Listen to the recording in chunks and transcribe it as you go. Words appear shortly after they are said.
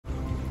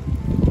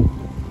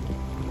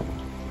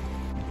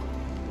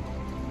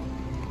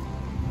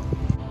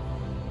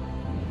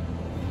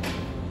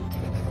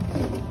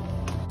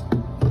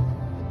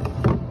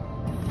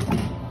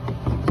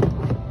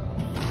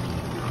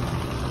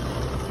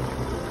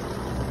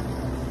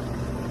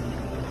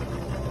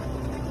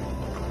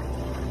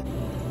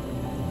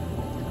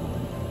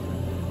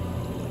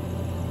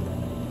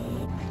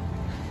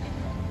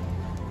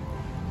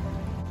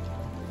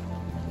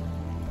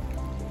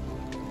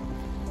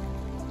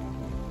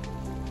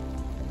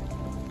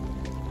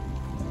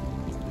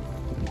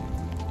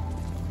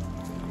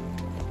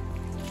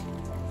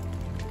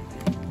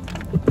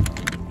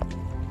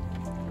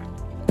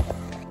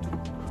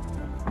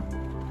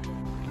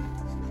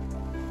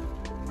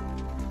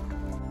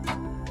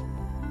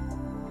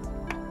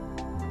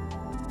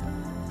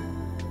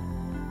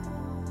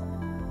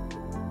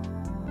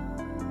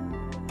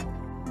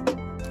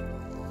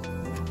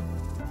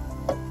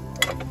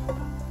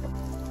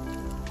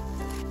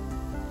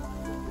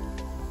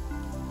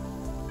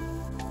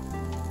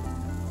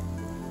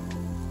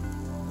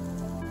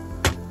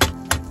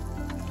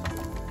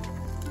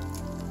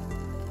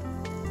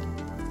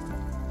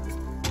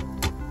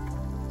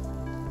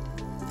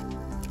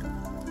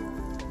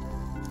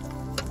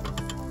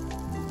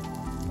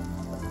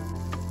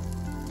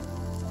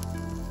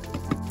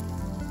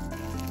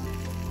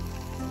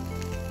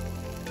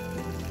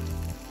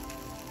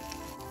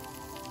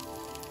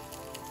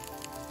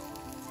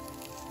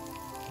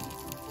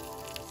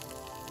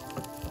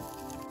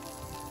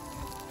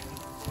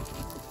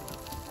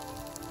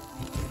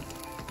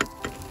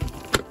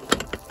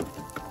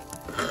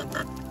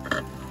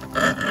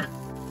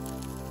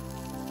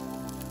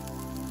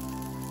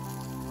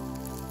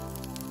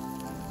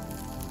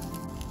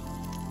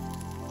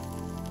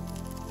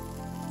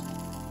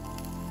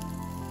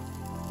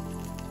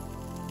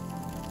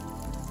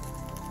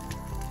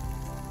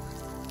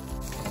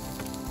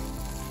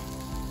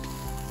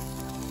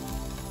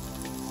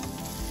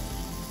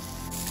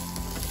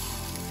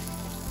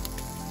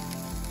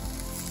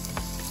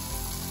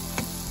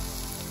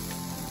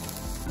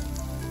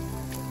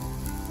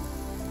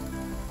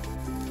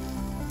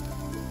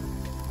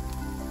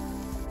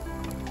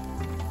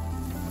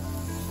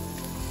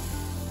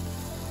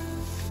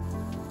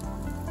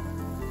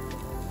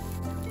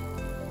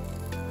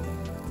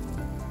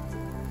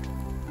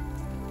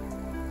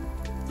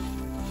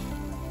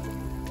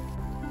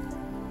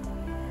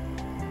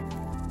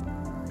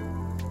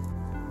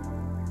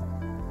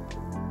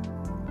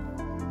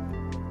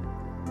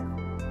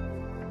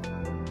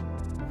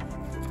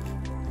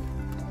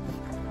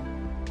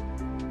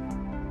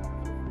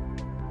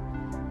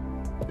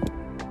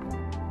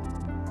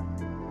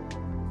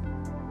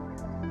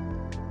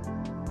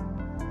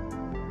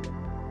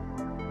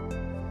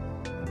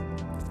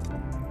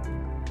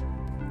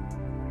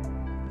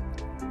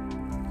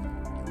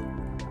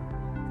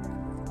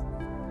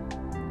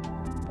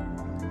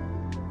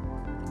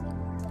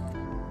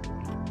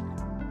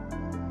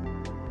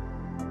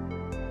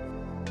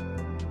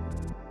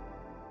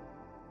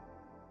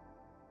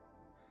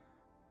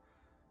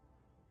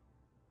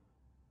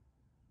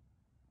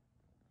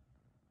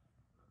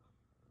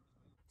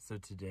So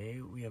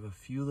today we have a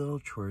few little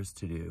chores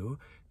to do.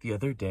 The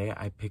other day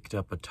I picked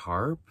up a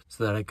tarp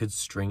so that I could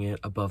string it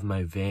above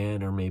my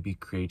van or maybe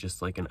create just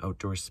like an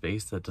outdoor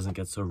space that doesn't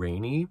get so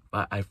rainy.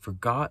 But I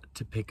forgot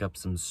to pick up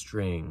some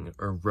string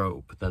or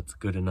rope that's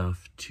good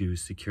enough to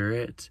secure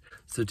it.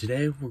 So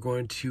today we're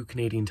going to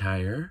Canadian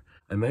Tire.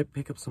 I might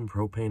pick up some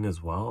propane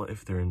as well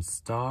if they're in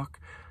stock.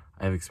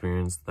 I've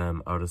experienced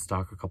them out of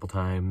stock a couple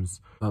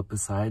times. But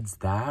besides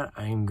that,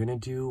 I'm gonna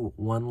do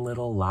one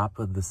little lap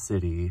of the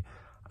city.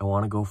 I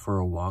want to go for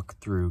a walk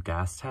through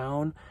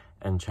Gastown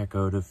and check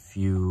out a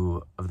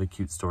few of the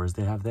cute stores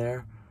they have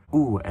there.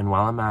 Ooh, and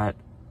while I'm at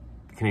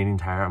Canadian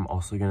Tire, I'm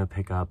also going to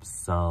pick up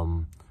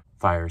some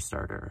fire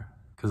starter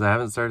because I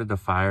haven't started a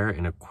fire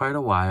in quite a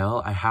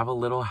while. I have a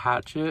little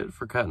hatchet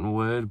for cutting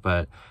wood,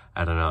 but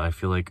I don't know. I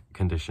feel like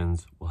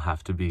conditions will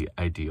have to be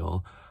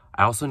ideal.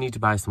 I also need to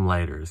buy some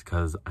lighters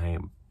because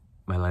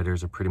my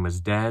lighters are pretty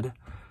much dead.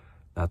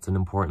 That's an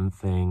important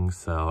thing.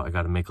 So I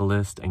got to make a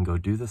list and go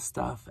do this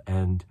stuff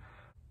and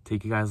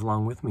take you guys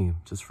along with me,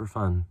 just for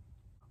fun.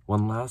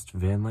 One last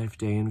van life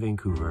day in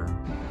Vancouver.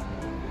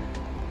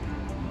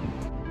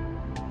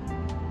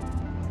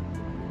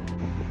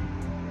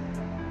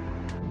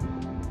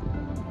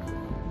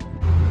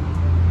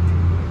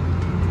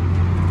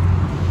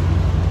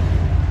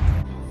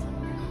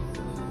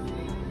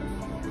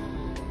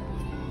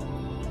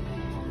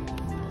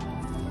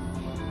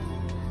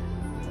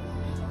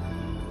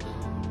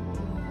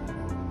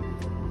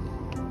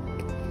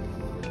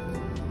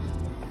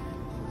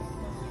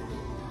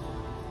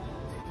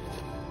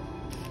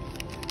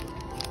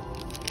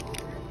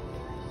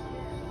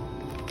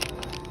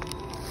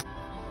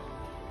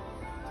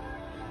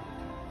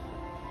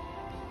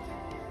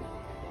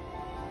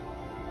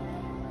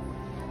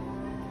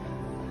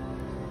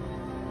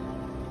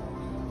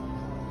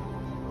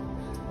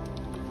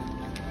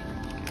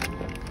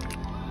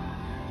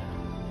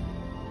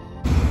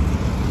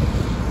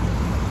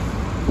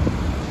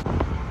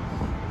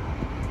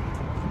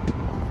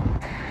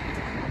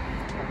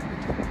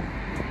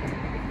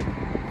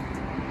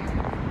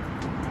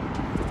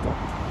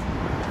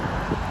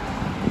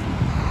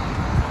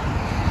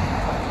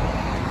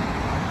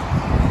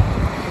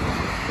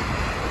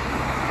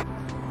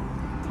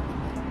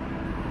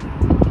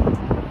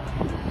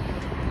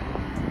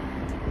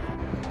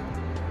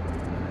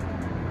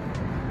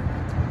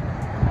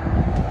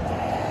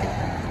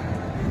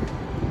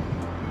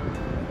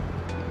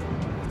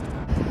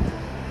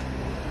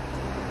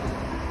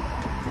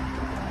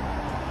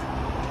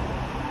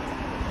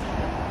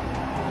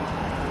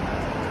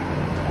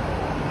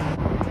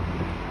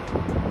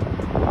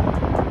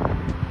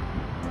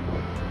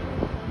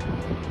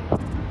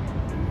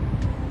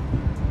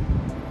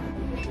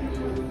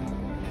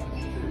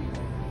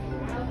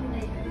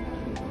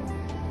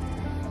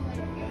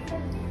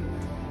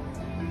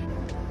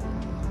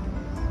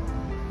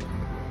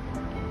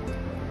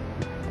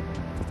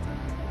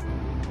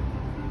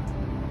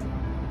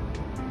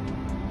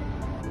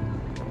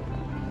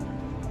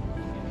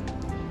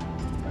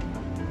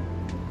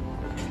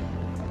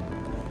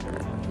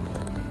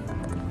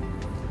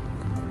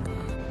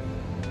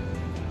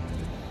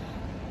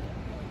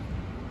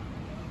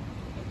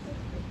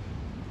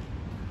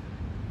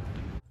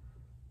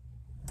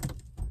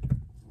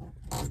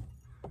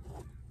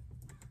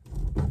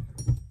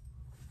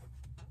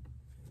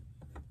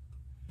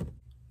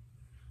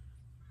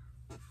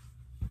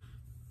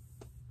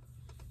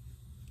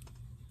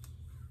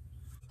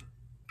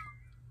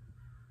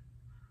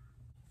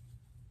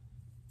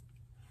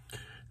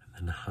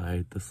 And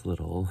hide this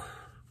little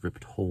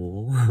ripped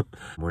hole.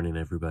 Morning,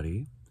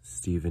 everybody.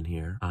 Steven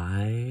here.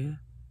 I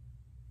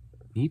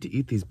need to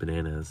eat these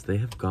bananas. They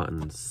have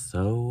gotten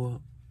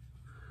so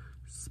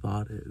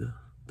spotted.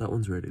 That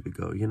one's ready to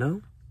go, you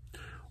know?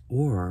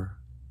 Or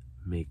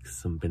make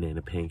some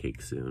banana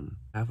pancakes soon.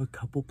 I have a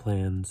couple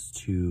plans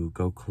to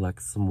go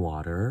collect some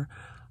water.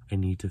 I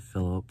need to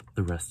fill up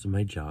the rest of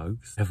my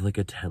jugs. I have like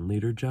a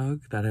 10-liter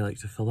jug that I like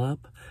to fill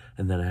up,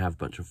 and then I have a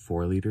bunch of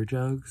 4-liter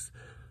jugs.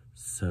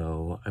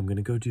 So I'm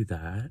gonna go do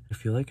that. I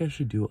feel like I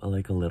should do a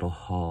little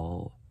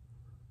haul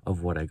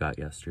of what I got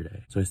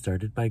yesterday. So I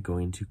started by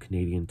going to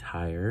Canadian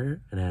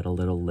Tire and I had a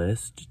little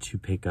list to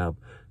pick up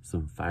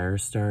some fire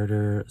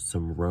starter,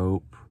 some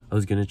rope. I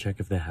was gonna check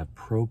if they have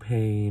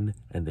propane,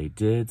 and they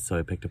did, so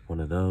I picked up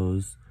one of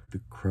those. The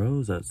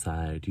crows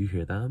outside, do you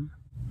hear them?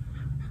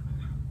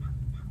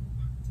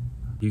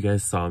 You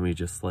guys saw me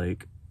just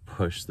like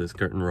push this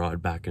curtain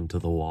rod back into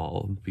the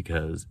wall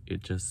because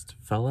it just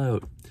fell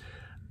out,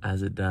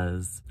 as it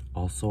does.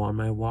 Also on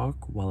my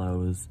walk, while I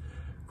was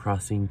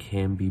crossing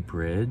Canby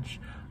Bridge,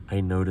 I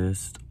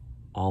noticed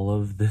all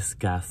of this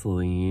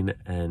gasoline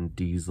and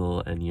diesel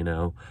and, you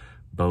know,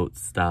 boat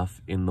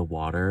stuff in the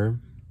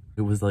water.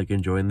 It was like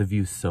enjoying the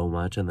view so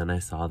much, and then I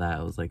saw that,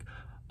 I was like,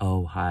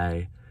 oh,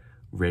 hi,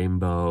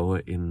 rainbow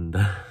in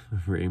the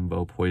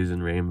rainbow,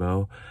 poison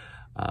rainbow.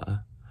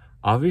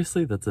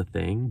 Obviously that's a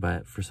thing,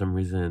 but for some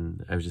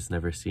reason I've just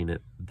never seen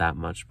it that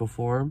much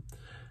before.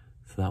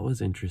 So that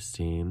was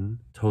interesting.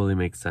 Totally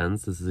makes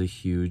sense. This is a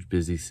huge,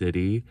 busy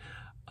city.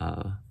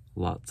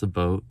 lots of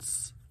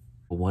boats.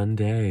 One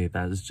day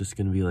that is just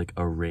gonna be like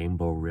a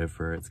rainbow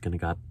river. It's gonna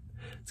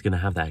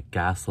have that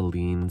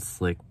gasoline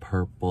slick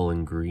purple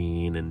and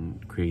green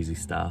and crazy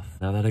stuff.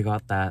 Now that I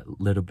got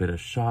that little bit of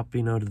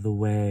shopping out of the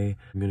way,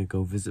 I'm gonna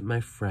go visit my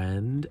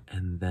friend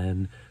and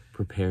then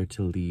prepare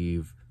to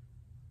leave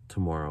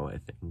tomorrow, I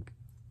think.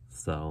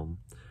 So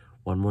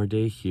one more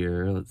day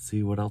here. Let's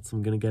see what else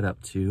I'm gonna get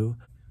up to.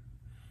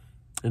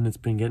 And it's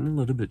been getting a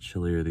little bit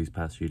chillier these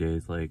past few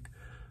days, like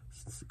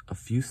a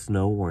few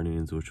snow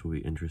warnings, which will be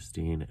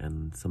interesting,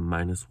 and some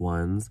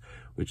 -1s,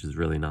 which is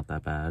really not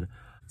that bad.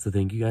 So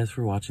thank you guys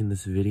for watching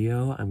this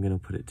video. I'm gonna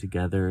put it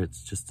together.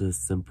 It's just a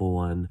simple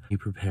one. Me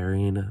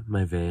preparing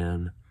my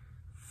van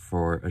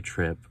for a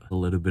trip, a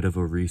little bit of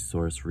a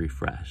resource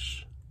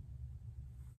refresh.